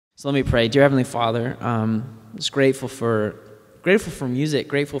So let me pray. Dear Heavenly Father, just grateful for music,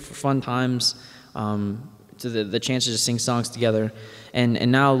 grateful for fun times, to the chance to just sing songs together.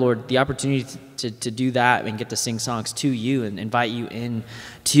 And now, Lord, the opportunity to do that and get to sing songs to you and invite you in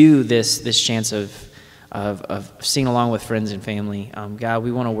to this chance of singing along with friends and family. God,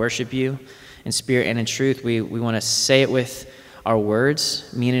 we want to worship you in spirit and in truth. We want to say it with our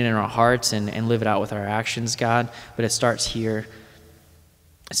words, mean it in our hearts, and live it out with our actions, God. But it starts here.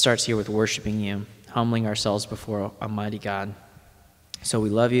 It starts here with worshiping you, humbling ourselves before Almighty God. So we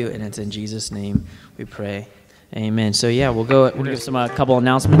love you, and it's in Jesus' name we pray. Amen. So yeah, we'll give some couple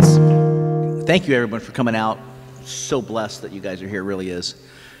announcements. Thank you, everyone, for coming out. So blessed that you guys are here, really is.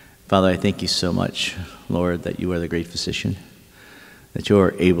 Father, I thank you so much, Lord, that you are the great physician, that you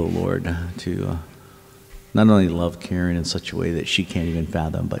are able, Lord, to not only love Karen in such a way that she can't even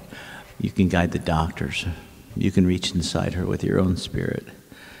fathom, but you can guide the doctors. You can reach inside her with your own spirit,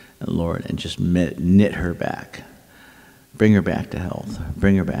 Lord, and just knit her back. Bring her back to health.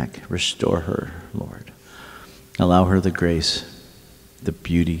 Bring her back. Restore her, Lord. Allow her the grace, the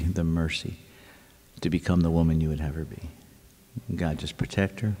beauty, the mercy to become the woman you would have her be. God, just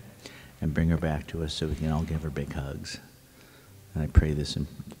protect her and bring her back to us so we can all give her big hugs. And I pray this in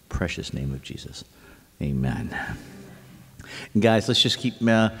the precious name of Jesus. Amen. And guys, let's just keep...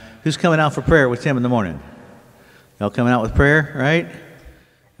 who's coming out for prayer with Tim in the morning? Y'all coming out with prayer, right?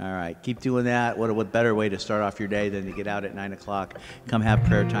 All right, keep doing that. What better way to start off your day than to get out at 9 o'clock, come have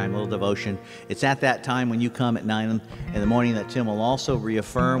prayer time, a little devotion. It's at that time when you come at 9 in the morning that Tim will also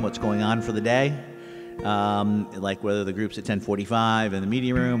reaffirm what's going on for the day, like whether the group's at 10:45 in the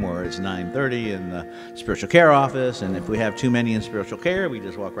meeting room or it's 9:30 in the spiritual care office. And if we have too many in spiritual care, we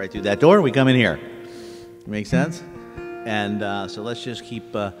just walk right through that door and we come in here. Make sense? And so let's just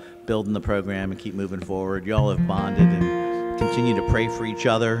keep building the program and keep moving forward. Y'all have bonded and continue to pray for each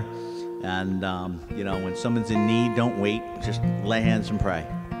other, and when someone's in need, don't wait. Just lay hands and pray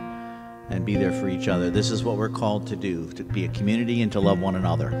and be there for each other. This is what we're called to do, to be a community and to love one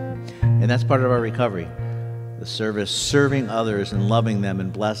another. And that's part of our recovery. The service, serving others and loving them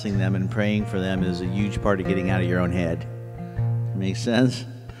and blessing them and praying for them is a huge part of getting out of your own head. Makes sense?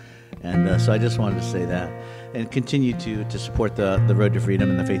 And so I just wanted to say that. And continue to support the Road to Freedom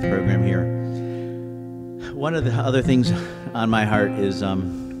and the Faith program here. One of the other things on my heart is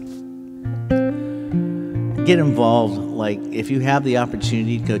get involved. Like, if you have the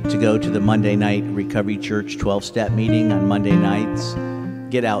opportunity to go to the Monday night Recovery Church 12-step meeting on Monday nights,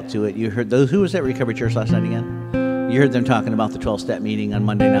 get out to it. You heard those. Who was at Recovery Church last night again? You heard them talking about the 12-step meeting on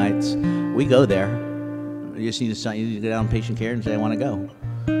Monday nights. We go there. You just need to get out on patient care and say, I want to go.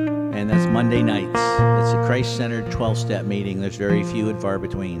 And that's Monday nights. It's a Christ-centered 12-step meeting. There's very few and far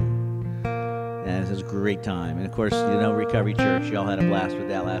between. And it was a great time. And of course, Recovery Church, y'all had a blast with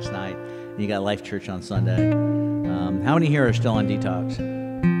that last night. And you got Life Church on Sunday. How many here are still on detox?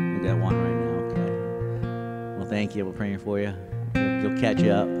 We got one right now. Okay. Well, thank you. We're praying for you. You'll catch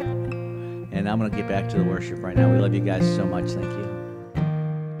up. And I'm going to get back to the worship right now. We love you guys so much. Thank you.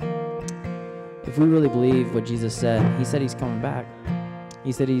 If we really believe what Jesus said, he said he's coming back.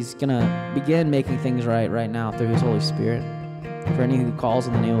 He said he's going to begin making things right now through his Holy Spirit. For any who calls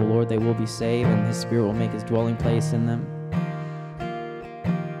on the name of the Lord, they will be saved, and his Spirit will make his dwelling place in them.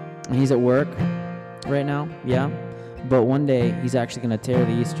 And he's at work right now, yeah. But one day, he's actually going to tear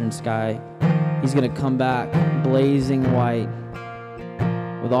the eastern sky. He's going to come back blazing white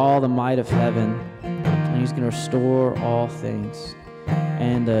with all the might of heaven. And he's going to restore all things.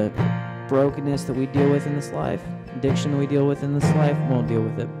 And the brokenness that we deal with in this life, addiction that we deal with in this life, won't deal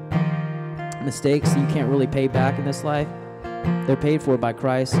with it. Mistakes that you can't really pay back in this life, they're paid for by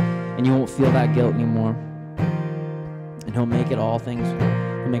Christ, and you won't feel that guilt anymore. And he'll make all things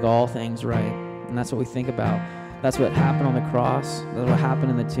right. And that's what we think about. That's what happened on the cross. That's what happened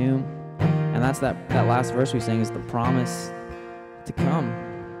in the tomb. And that's that last verse we sang is the promise to come.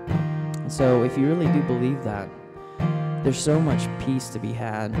 And so if you really do believe that, there's so much peace to be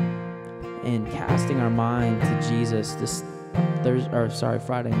had in casting our mind to Jesus this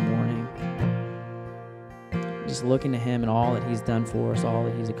Friday morning. Just looking to him and all that he's done for us, all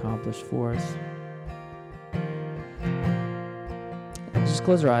that he's accomplished for us. Just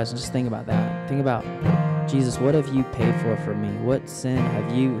close your eyes and just think about that. Think about, Jesus, what have you paid for me? What sin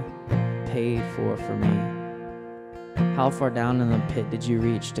have you paid for me? How far down in the pit did you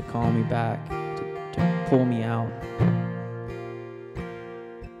reach to call me back, to pull me out?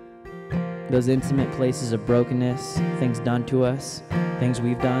 Those intimate places of brokenness, things done to us, things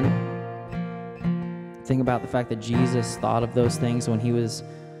we've done. Think about the fact that Jesus thought of those things when he was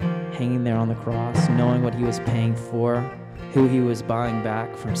hanging there on the cross, knowing what he was paying for, who he was buying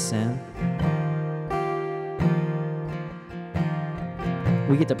back from sin.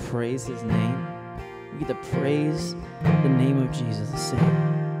 We get to praise his name. We get to praise the name of Jesus. Sing.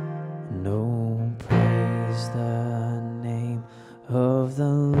 No, praise the name of the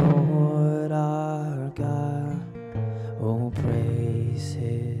Lord our God. Oh, praise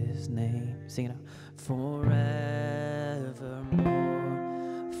his name. Sing it out. Forevermore,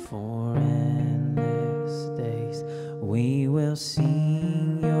 for endless days, we will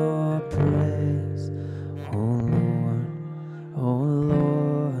sing your praise, oh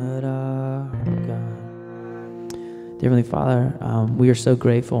Lord our God. Dear Heavenly Father, we are so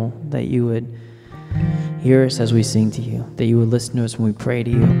grateful that you would hear us as we sing to you, that you would listen to us when we pray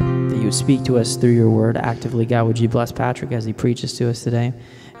to you, that you would speak to us through your word actively. God, would you bless Patrick as he preaches to us today?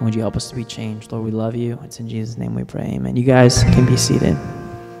 And would you help us to be changed? Lord, we love you. It's in Jesus' name we pray. Amen. You guys can be seated.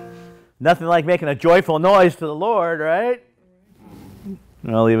 Nothing like making a joyful noise to the Lord, right?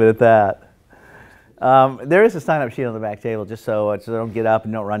 I'll leave it at that. There is a sign-up sheet on the back table, just so don't get up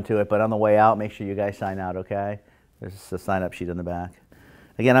and don't run to it. But on the way out, make sure you guys sign out, okay? There's a sign-up sheet on the back.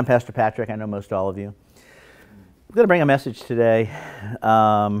 Again, I'm Pastor Patrick. I know most all of you. I'm going to bring a message today.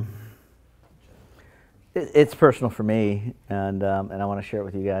 It's personal for me, and I want to share it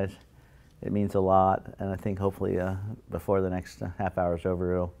with you guys. It means a lot, and I think hopefully before the next half hour is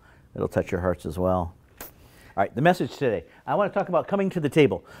over, it'll touch your hearts as well. All right, the message today. I want to talk about coming to the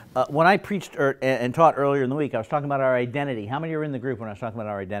table. When I preached and taught earlier in the week, I was talking about our identity. How many are in the group when I was talking about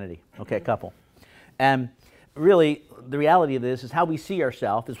our identity? Okay, a couple. And really, the reality of this is how we see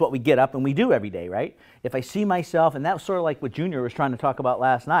ourselves is what we get up and we do every day, right? If I see myself, and that was sort of like what Junior was trying to talk about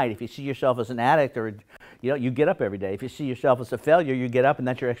last night. If you see yourself as an addict, or you get up every day. If you see yourself as a failure, you get up, and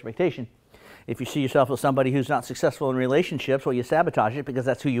that's your expectation. If you see yourself as somebody who's not successful in relationships, well, you sabotage it because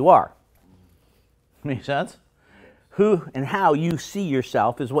that's who you are. Make sense? Who and how you see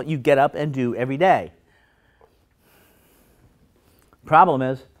yourself is what you get up and do every day. Problem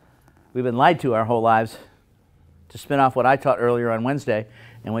is, we've been lied to our whole lives. To spin off what I taught earlier on Wednesday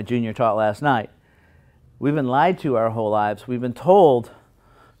and what Junior taught last night. We've been lied to our whole lives. We've been told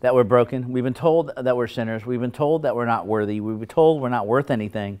that we're broken. We've been told that we're sinners. We've been told that we're not worthy. We've been told we're not worth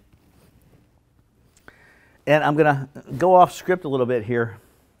anything. And I'm going to go off script a little bit here.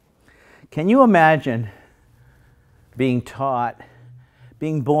 Can you imagine being taught,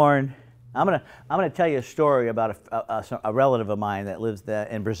 being born? I'm going to tell you a story about a relative of mine that lives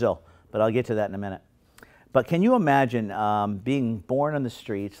in Brazil, but I'll get to that in a minute. But can you imagine being born on the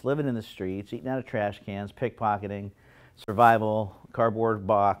streets, living in the streets, eating out of trash cans, pickpocketing, survival, cardboard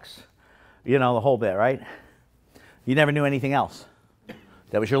box, the whole bit, right? You never knew anything else.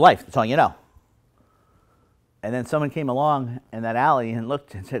 That was your life. That's all you know. And then someone came along in that alley and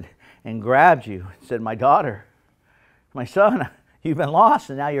looked and said, and grabbed you and said, my daughter, my son, you've been lost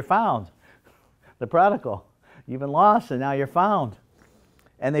and now you're found. The prodigal, you've been lost and now you're found.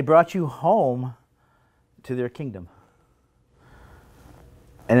 And they brought you home to their kingdom.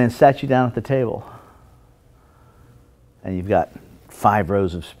 And then sat you down at the table. And you've got 5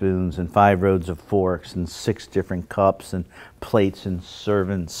 rows of spoons and 5 rows of forks and 6 different cups and plates and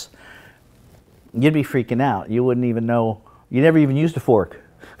servants. You'd be freaking out. You wouldn't even know. You never even used a fork.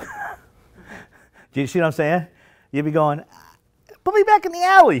 Do you see what I'm saying? You'd be going, put me back in the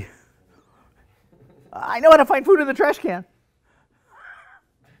alley. I know how to find food in the trash can.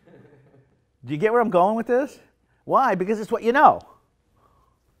 Do you get where I'm going with this? Why? Because it's what you know.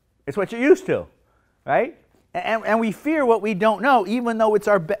 It's what you're used to, right? And we fear what we don't know, even though it's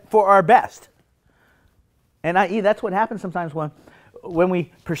for our best. And that's what happens sometimes when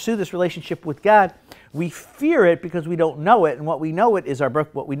we pursue this relationship with God. We fear it because we don't know it, and what we know is our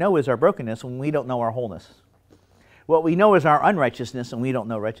brokenness, when we don't know our wholeness. What we know is our unrighteousness, and we don't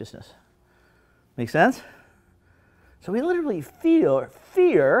know righteousness. Make sense? So we literally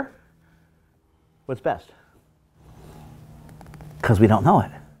fear what's best because we don't know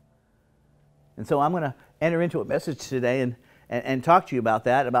it. And so I'm going to enter into a message today and talk to you about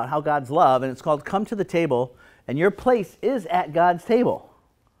that, about how God's love, and it's called Come to the Table, and your place is at God's table.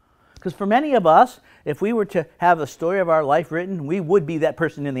 Because for many of us, if we were to have the story of our life written, we would be that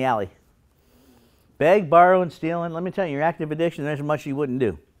person in the alley. Beg, borrow, and steal, and let me tell you, your active addiction, there's much you wouldn't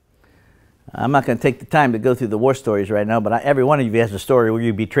do. I'm not going to take the time to go through the war stories right now, but every one of you has a story where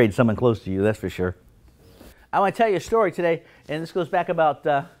you betrayed someone close to you, that's for sure. I want to tell you a story today, and this goes back about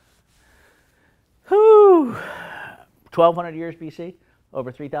 1,200 years BC,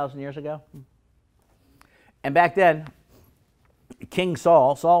 over 3,000 years ago. And back then, King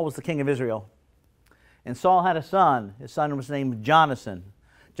Saul was the king of Israel. And Saul had a son. His son was named Jonathan.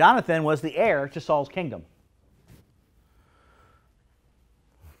 Jonathan was the heir to Saul's kingdom.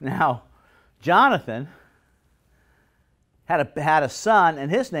 Now, Jonathan had a son,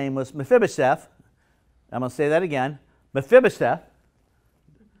 and his name was Mephibosheth. I'm going to say that again. Mephibosheth.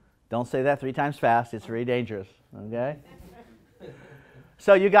 Don't say that 3 times fast. It's very dangerous. Okay?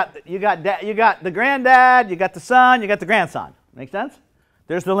 So you got the granddad, you got the son, you got the grandson. Make sense?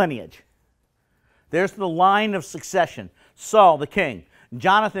 There's the lineage. There's the line of succession. Saul, the king.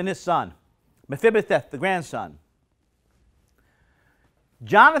 Jonathan, his son. Mephibosheth, the grandson.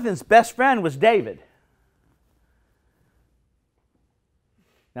 Jonathan's best friend was David.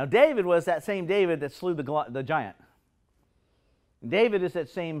 Now, David was that same David that slew the giant. David is that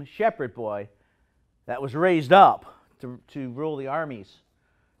same shepherd boy that was raised up to rule the armies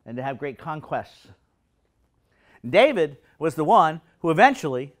and to have great conquests. David was the one who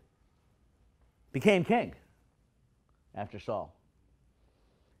eventually became king after Saul.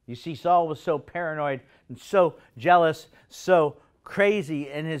 You see, Saul was so paranoid and so jealous, so crazy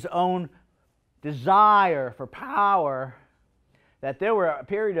in his own desire for power, that there were a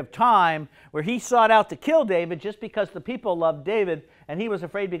period of time where he sought out to kill David just because the people loved David, and he was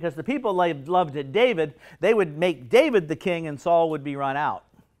afraid because the people loved David, they would make David the king and Saul would be run out.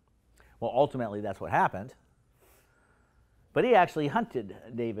 Well, ultimately that's what happened. But he actually hunted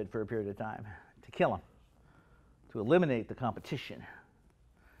David for a period of time to kill him, to eliminate the competition,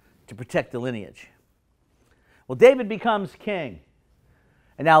 to protect the lineage. Well, David becomes king.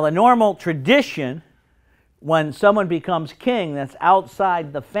 And now the normal tradition, when someone becomes king that's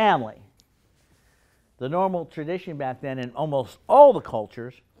outside the family, the normal tradition back then in almost all the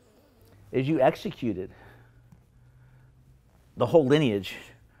cultures is you executed the whole lineage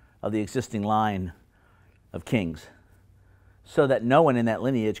of the existing line of kings so that no one in that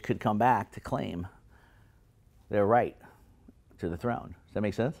lineage could come back to claim their right to the throne. Does that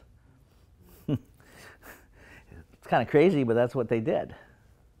make sense? It's kind of crazy, but that's what they did.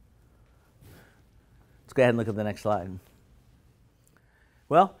 Let's go ahead and look at the next slide.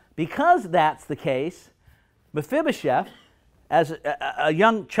 Well, because that's the case, Mephibosheth, as a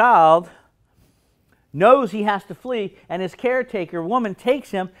young child, knows he has to flee, and his caretaker woman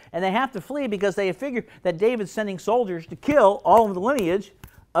takes him, and they have to flee because they figure that David's sending soldiers to kill all of the lineage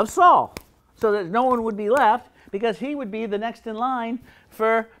of Saul, so that no one would be left, because he would be the next in line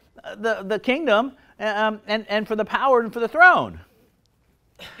for the kingdom and for the power and for the throne.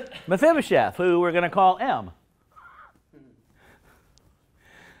 Mephibosheth, who we're going to call M.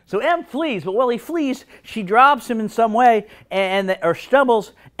 So M flees, but while he flees, she drops him in some way or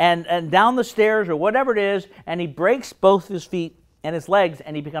stumbles and down the stairs or whatever it is, and he breaks both his feet and his legs,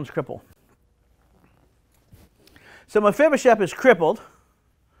 and he becomes crippled. So Mephibosheth is crippled,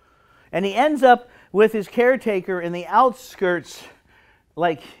 and he ends up with his caretaker in the outskirts,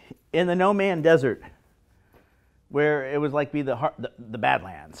 like in the no-man desert, where it was like the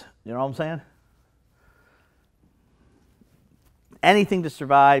Badlands. You know what I'm saying? Anything to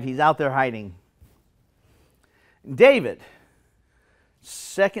survive. He's out there hiding. David,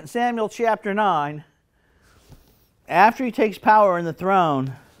 2 Samuel chapter 9, after he takes power in the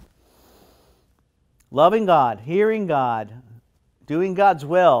throne, loving God, hearing God, doing God's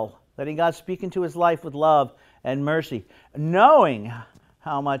will, letting God speak into his life with love and mercy, knowing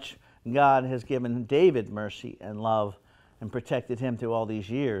how much God has given David mercy and love and protected him through all these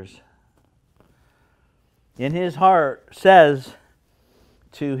years, in his heart says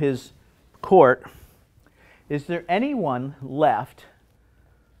to his court, is there anyone left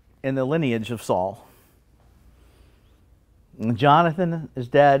in the lineage of Saul? Jonathan is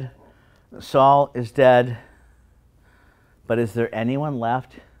dead, Saul is dead, but is there anyone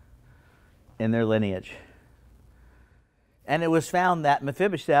left in their lineage? And it was found that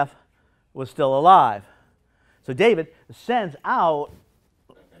Mephibosheth was still alive. So David sends out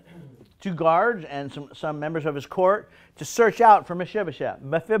 2 guards and some members of his court to search out for Mephibosheth.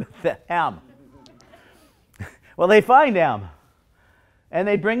 Well, they find him, and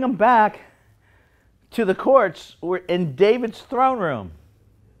they bring him back to the courts in David's throne room.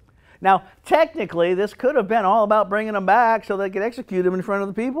 Now, technically, this could have been all about bringing him back so they could execute him in front of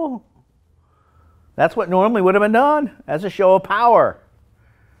the people. That's what normally would have been done, as a show of power.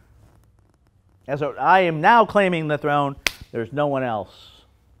 As I am now claiming the throne, there's no one else.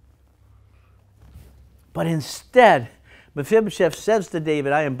 But instead, Mephibosheth says to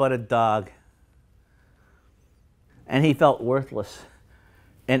David, I am but a dog. And he felt worthless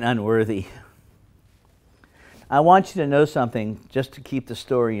and unworthy. I want you to know something, just to keep the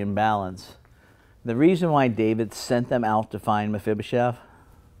story in balance. The reason why David sent them out to find Mephibosheth,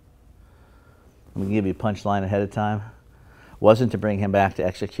 I'm going to give you a punchline ahead of time, wasn't to bring him back to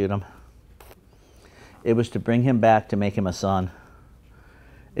execute him. It was to bring him back to make him a son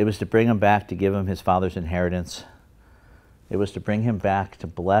It was to bring him back to give him his father's inheritance. It was to bring him back to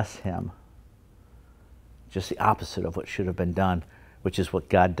bless him. Just the opposite of what should have been done, which is what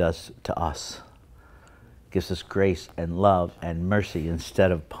God does to us. Gives us grace and love and mercy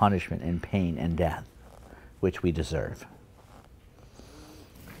instead of punishment and pain and death, which we deserve.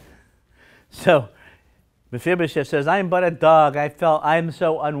 So Mephibosheth says, I am but a dog. I'm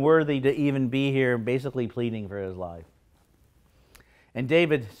so unworthy to even be here, basically pleading for his life. And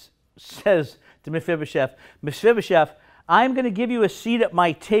David says to Mephibosheth, Mephibosheth, I'm going to give you a seat at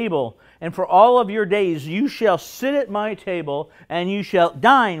my table, and for all of your days you shall sit at my table, and you shall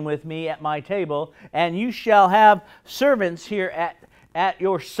dine with me at my table, and you shall have servants here at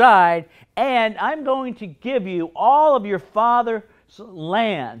your side, and I'm going to give you all of your father's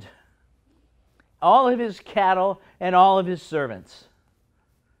land, all of his cattle, and all of his servants.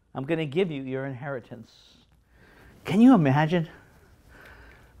 I'm going to give you your inheritance. Can you imagine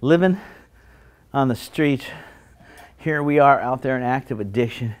living on the street? Here we are out there in active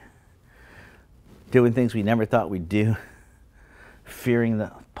addiction, doing things we never thought we'd do, fearing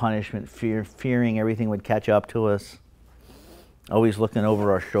the punishment, fearing everything would catch up to us, always looking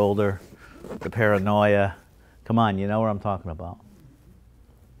over our shoulder, the paranoia. Come on, you know what I'm talking about.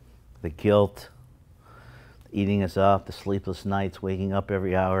 The guilt, eating us up, the sleepless nights, waking up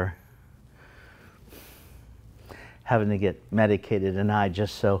every hour, having to get medicated and high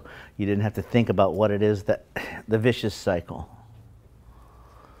just so you didn't have to think about what it is, that the vicious cycle.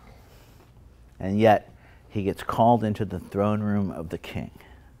 And yet, he gets called into the throne room of the king.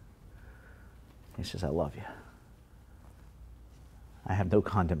 He says, I love you. I have no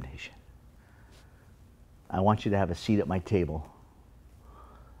condemnation. I want you to have a seat at my table.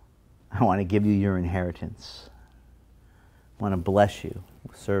 I want to give you your inheritance. I want to bless you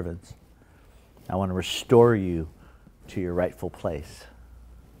with servants. I want to restore you to your rightful place.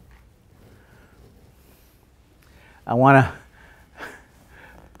 I want to...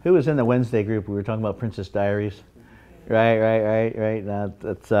 Who was in the Wednesday group? We were talking about Princess Diaries. Right.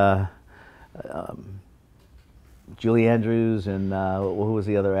 That's Julie Andrews and who was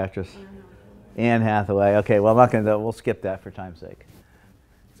the other actress? Anne Hathaway. Okay, well, I'm not going to... We'll skip that for time's sake.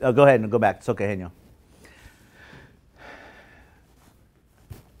 Oh, go ahead and go back. It's okay, Henyo.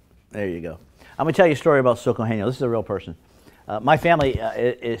 There you go. I'm going to tell you a story about Socorro. This is a real person. My family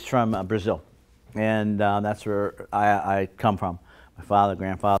is from Brazil, and that's where I come from. My father,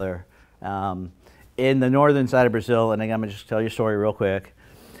 grandfather. In the northern side of Brazil, and I'm going to just tell you a story real quick.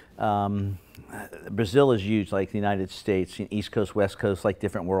 Brazil is huge, like the United States, East Coast, West Coast, like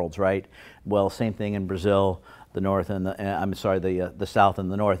different worlds, right? Well, same thing in Brazil, the north and the south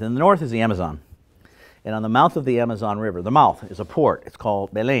and the north. And the north is the Amazon. And on the mouth of the Amazon River, the mouth is a port. It's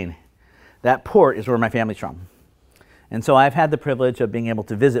called Belém. That port is where my family's from. And so I've had the privilege of being able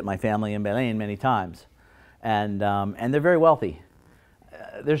to visit my family in Belém many times. And they're very wealthy.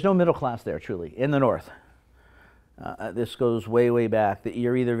 There's no middle class there, truly, in the north. This goes way, way back.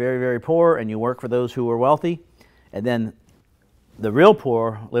 You're either very, very poor and you work for those who are wealthy, and then the real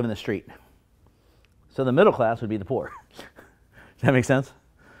poor live in the street. So the middle class would be the poor. Does that make sense?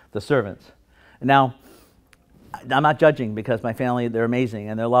 The servants. Now, I'm not judging, because my family, they're amazing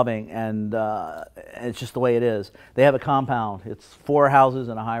and they're loving, and it's just the way it is. They have a compound. It's 4 houses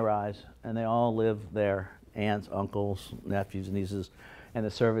and a high-rise, and they all live there. Aunts, uncles, nephews, nieces, and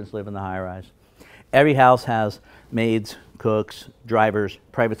the servants live in the high-rise. Every house has maids, cooks, drivers,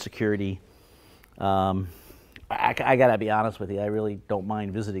 private security. I got to be honest with you, I really don't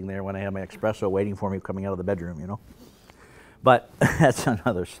mind visiting there when I have my espresso waiting for me coming out of the bedroom, you know. But that's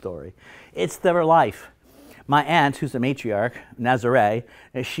another story. It's their life. My aunt, who's a matriarch, Nazare,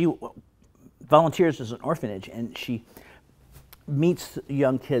 she volunteers as an orphanage, and she meets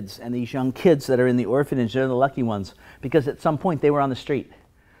young kids, and these young kids that are in the orphanage, they're the lucky ones, because at some point they were on the street.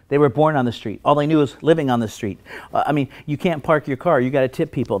 They were born on the street. All they knew was living on the street. I mean, you can't park your car. You got to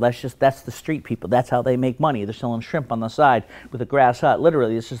tip people. That's the street people. That's how they make money. They're selling shrimp on the side with a grass hut.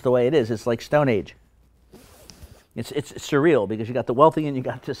 Literally, it's just the way it is. It's like Stone Age. It's surreal, because you got the wealthy and you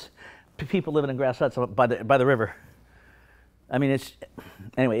got just people living in grass huts by the river. I mean,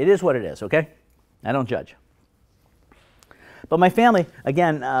 anyway, it is what it is, okay? I don't judge. But my family,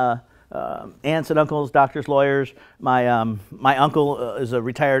 again, aunts and uncles, doctors, lawyers. My uncle is a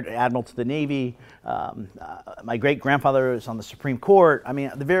retired admiral to the Navy. My great-grandfather is on the Supreme Court. I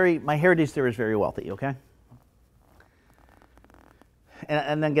mean, my heritage there is very wealthy, okay?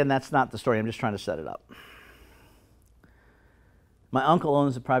 And again, that's not the story. I'm just trying to set it up. My uncle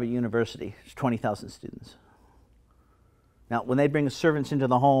owns a private university. There's 20,000 students. Now, when they bring servants into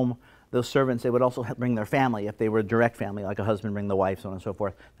the home, those servants, they would also bring their family if they were a direct family, like a husband bring the wife, so on and so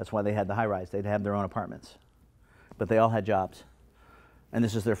forth. That's why they had the high-rise. They'd have their own apartments. But they all had jobs. And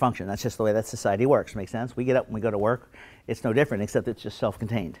this is their function. That's just the way that society works. Makes sense? We get up and we go to work. It's no different, except it's just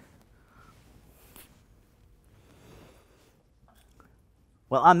self-contained.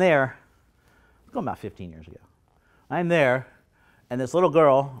 Well, I'm there. It's going about 15 years ago. I'm there, and this little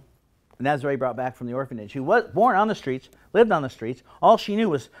girl, Nazare brought back from the orphanage, who was born on the streets, lived on the streets. All she knew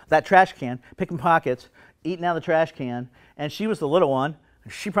was that trash can, picking pockets, eating out of the trash can, and she was the little one.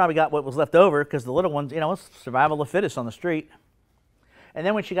 She probably got what was left over because the little ones, it's survival of the fittest on the street. And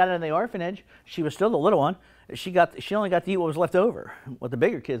then when she got into the orphanage, she was still the little one. She only got to eat what was left over, what the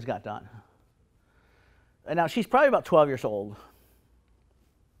bigger kids got done. And now she's probably about 12 years old.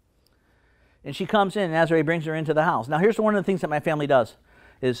 And she comes in, and Nazare brings her into the house. Now here's one of the things that my family does,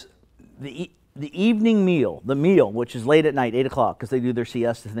 is the evening meal, the meal, which is late at night, 8 o'clock, because they do their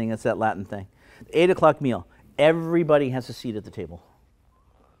siesta thing, that's that Latin thing. The 8 o'clock meal, everybody has a seat at the table.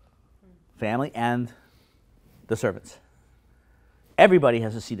 Family and the servants. Everybody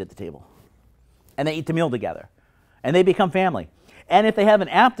has a seat at the table. And they eat the meal together. And they become family. And if they have an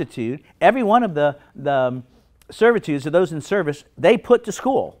aptitude, every one of the servitudes, or those in service, they put to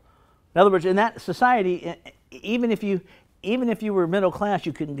school. In other words, in that society, even if you were middle class,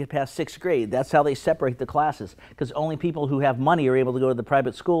 you couldn't get past 6th grade. That's how they separate the classes, because only people who have money are able to go to the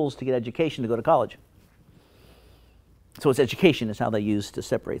private schools to get education to go to college. So it's education is how they use to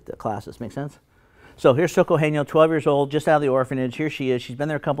separate the classes. Make sense? So here's Socojeño, 12 years old, just out of the orphanage. Here she is. She's been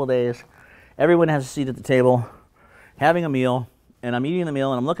there a couple of days. Everyone has a seat at the table, having a meal, and I'm eating the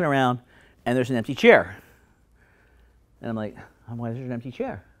meal, and I'm looking around, and there's an empty chair. And I'm like, why is there an empty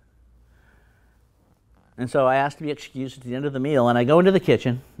chair? And so I asked to be excused at the end of the meal, and I go into the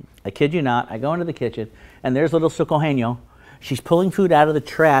kitchen. I kid you not, I go into the kitchen, and there's little Socojeño. She's pulling food out of the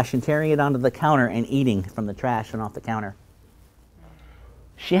trash and tearing it onto the counter and eating from the trash and off the counter.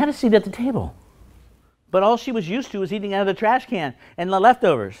 She had a seat at the table, but all she was used to was eating out of the trash can and the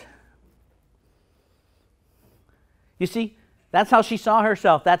leftovers. You see, that's how she saw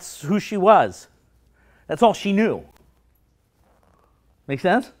herself. That's who she was. That's all she knew. Make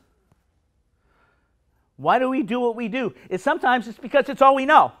sense? Why do we do what we do? Sometimes it's because it's all we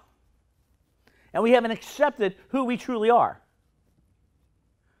know. And we haven't accepted who we truly are.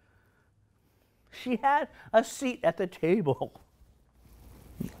 She had a seat at the table.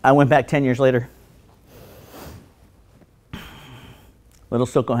 I went back 10 years later. Little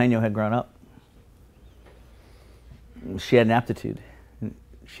Socojeño had grown up. She had an aptitude.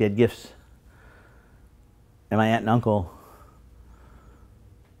 She had gifts. And my aunt and uncle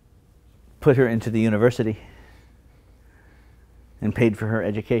put her into the university and paid for her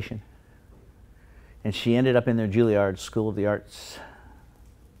education. And she ended up in their Juilliard School of the Arts.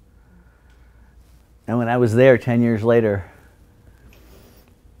 And when I was there 10 years later,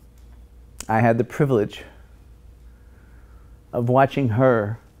 I had the privilege of watching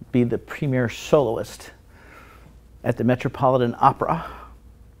her be the premier soloist at the Metropolitan Opera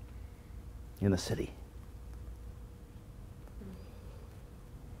in the city.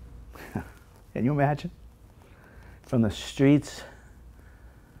 Can you imagine? From the streets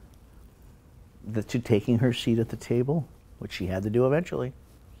to taking her seat at the table, which she had to do eventually,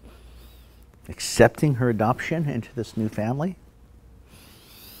 accepting her adoption into this new family,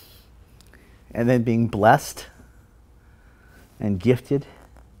 and then being blessed and gifted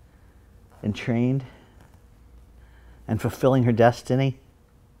and trained and fulfilling her destiny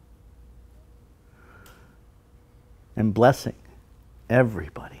and blessing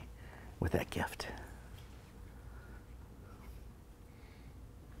everybody with that gift.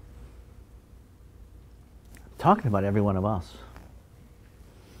 Talking about every one of us.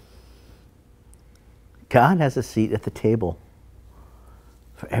 God has a seat at the table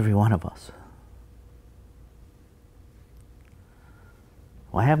for every one of us.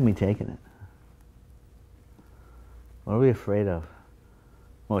 Why haven't we taken it? What are we afraid of?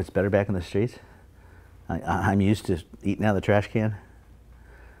 Well, it's better back in the streets. I'm used to eating out of the trash can.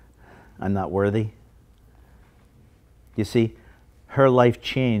 I'm not worthy. You see, her life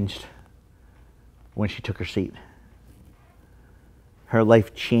changed when she took her seat. Her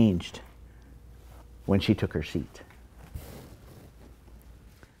life changed when she took her seat.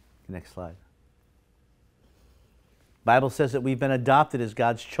 Next slide. Bible says that we've been adopted as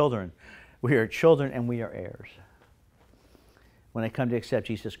God's children. We are children and we are heirs. When I come to accept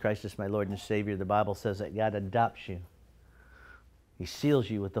Jesus Christ as my Lord and Savior, the Bible says that God adopts you. He seals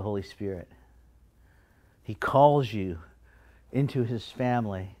you with the Holy Spirit. He calls you into His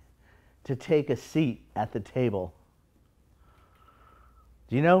family to take a seat at the table.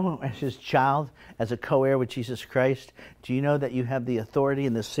 Do you know, as his child, as a co-heir with Jesus Christ, do you know that you have the authority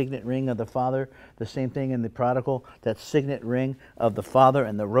in the signet ring of the Father? The same thing in the prodigal, that signet ring of the Father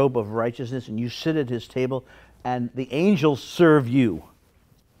and the robe of righteousness, and you sit at his table, and the angels serve you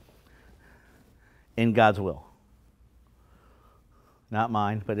in God's will. Not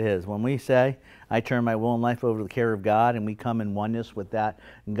mine, but his. When we say, I turn my will and life over to the care of God, and we come in oneness with that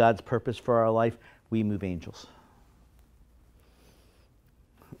and God's purpose for our life, we move angels.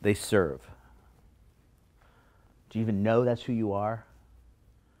 They serve. Do you even know that's who you are?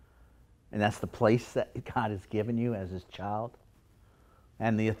 And that's the place that God has given you as his child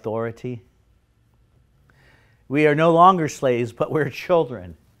and the authority. We are no longer slaves, but we're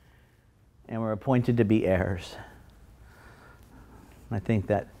children. And we're appointed to be heirs. I think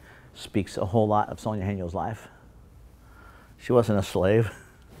that speaks a whole lot of Sonia Haniel's life. She wasn't a slave.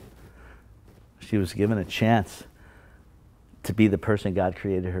 She was given a chance to be the person God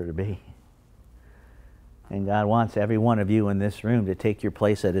created her to be. And God wants every one of you in this room to take your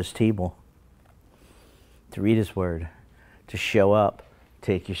place at his table, to read his word, to show up,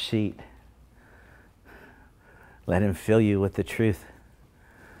 take your seat. Let him fill you with the truth.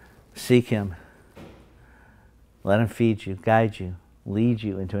 Seek him. Let him feed you, guide you, lead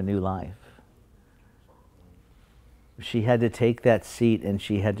you into a new life. She had to take that seat and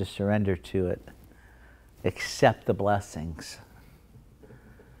she had to surrender to it. Accept the blessings.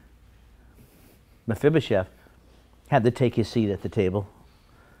 Mephibosheth had to take his seat at the table.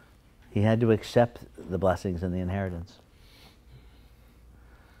 He had to accept the blessings and the inheritance.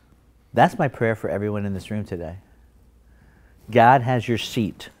 That's my prayer for everyone in this room today. God has your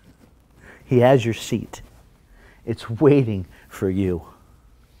seat. He has your seat. It's waiting for you.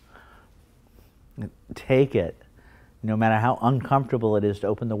 Take it, no matter how uncomfortable it is to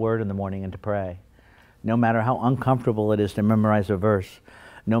open the Word in the morning and to pray. No matter how uncomfortable it is to memorize a verse.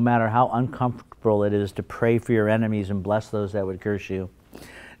 No matter how uncomfortable it is to pray for your enemies and bless those that would curse you.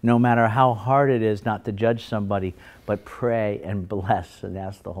 No matter how hard it is not to judge somebody, but pray and bless and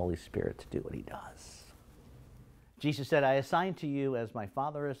ask the Holy Spirit to do what he does. Jesus said, I assign to you as my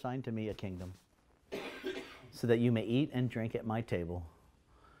Father assigned to me a kingdom, so that you may eat and drink at my table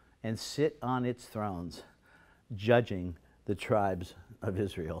and sit on its thrones, judging the tribes of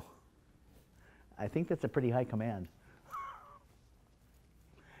Israel. I think that's a pretty high command.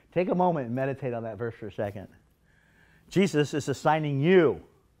 Take a moment and meditate on that verse for a second. Jesus is assigning you,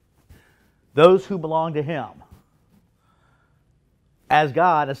 those who belong to him, as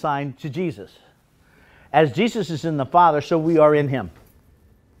God assigned to Jesus. As Jesus is in the Father, so we are in him.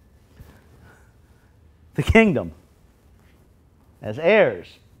 The kingdom, as heirs,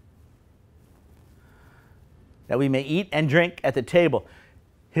 that we may eat and drink at the table.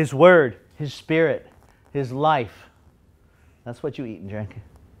 His word, his spirit, his life. That's what you eat and drink.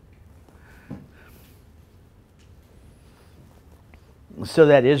 So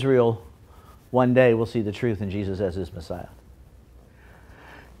that Israel one day will see the truth in Jesus as his Messiah.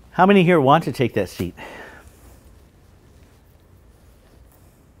 How many here want to take that seat?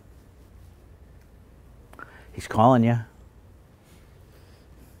 He's calling you.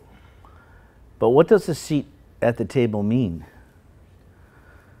 But what does the seat at the table mean?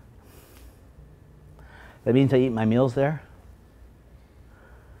 That means I eat my meals there.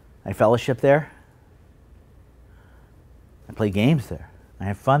 I fellowship there. I play games there. I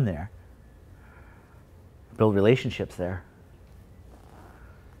have fun there. I build relationships there.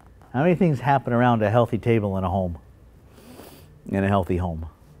 How many things happen around a healthy table in a home? In a healthy home.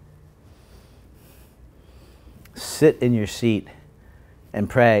 Sit in your seat and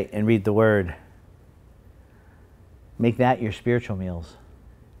pray and read the Word. Make that your spiritual meals.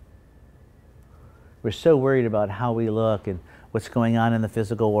 We're so worried about how we look and what's going on in the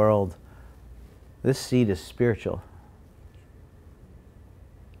physical world. This seat is spiritual.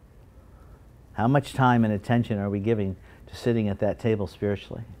 How much time and attention are we giving to sitting at that table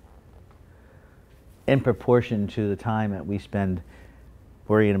spiritually? In proportion to the time that we spend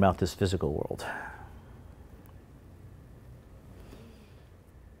worrying about this physical world.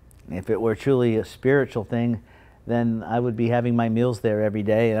 If it were truly a spiritual thing, then I would be having my meals there every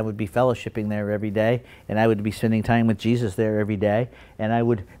day, and I would be fellowshipping there every day, and I would be spending time with Jesus there every day, and I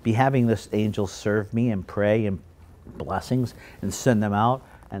would be having this angel serve me and pray and blessings and send them out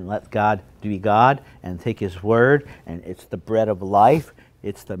and let God be God and take his word, and it's the bread of life,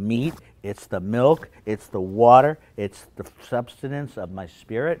 it's the meat, it's the milk, it's the water, it's the substance of my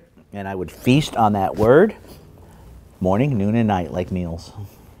spirit, and I would feast on that word morning, noon, and night like meals.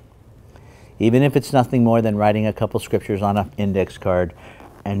 Even if it's nothing more than writing a couple scriptures on an index card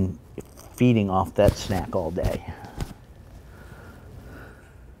and feeding off that snack all day.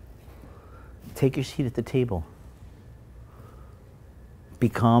 Take your seat at the table.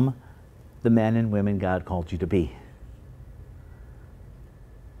 Become the men and women God called you to be.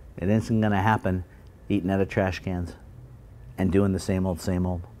 It isn't going to happen eating out of trash cans and doing the same old, same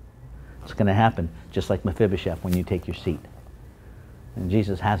old. It's going to happen just like Mephibosheth when you take your seat. And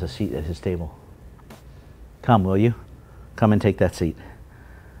Jesus has a seat at his table. Come, will you? Come and take that seat.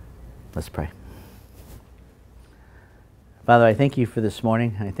 Let's pray. Father, I thank you for this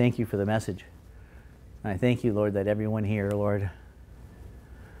morning. I thank you for the message. I thank you, Lord, that everyone here, Lord,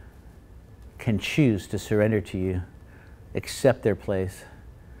 can choose to surrender to you, accept their place,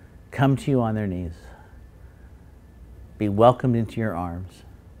 come to you on their knees, be welcomed into your arms,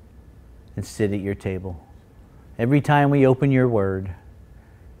 and sit at your table. Every time we open your word,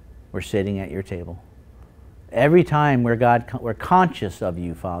 we're sitting at your table. Every time we're conscious of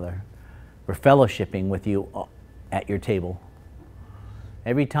you, Father, we're fellowshipping with you at your table.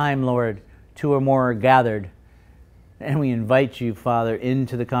 Every time, Lord, two or more are gathered, and we invite you, Father,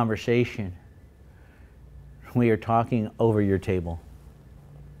 into the conversation, we are talking over your table.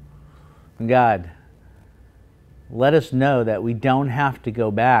 God, let us know that we don't have to go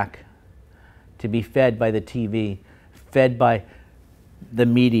back to be fed by the TV, fed by the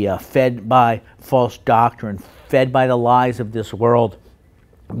media, fed by false doctrine, fed by the lies of this world.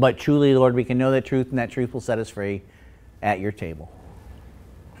 But truly, Lord, we can know the truth, and that truth will set us free at your table.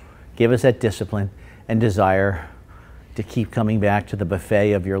 Give us that discipline and desire to keep coming back to the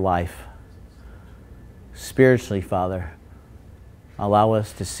buffet of your life. Spiritually, Father, allow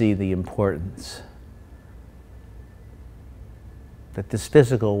us to see the importance that this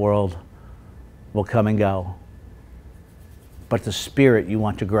physical world will come and go, but the spirit you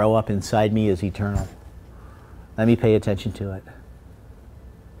want to grow up inside me is eternal. Let me pay attention to it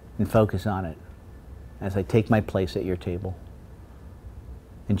and focus on it as I take my place at your table.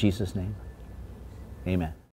 In Jesus' name, amen.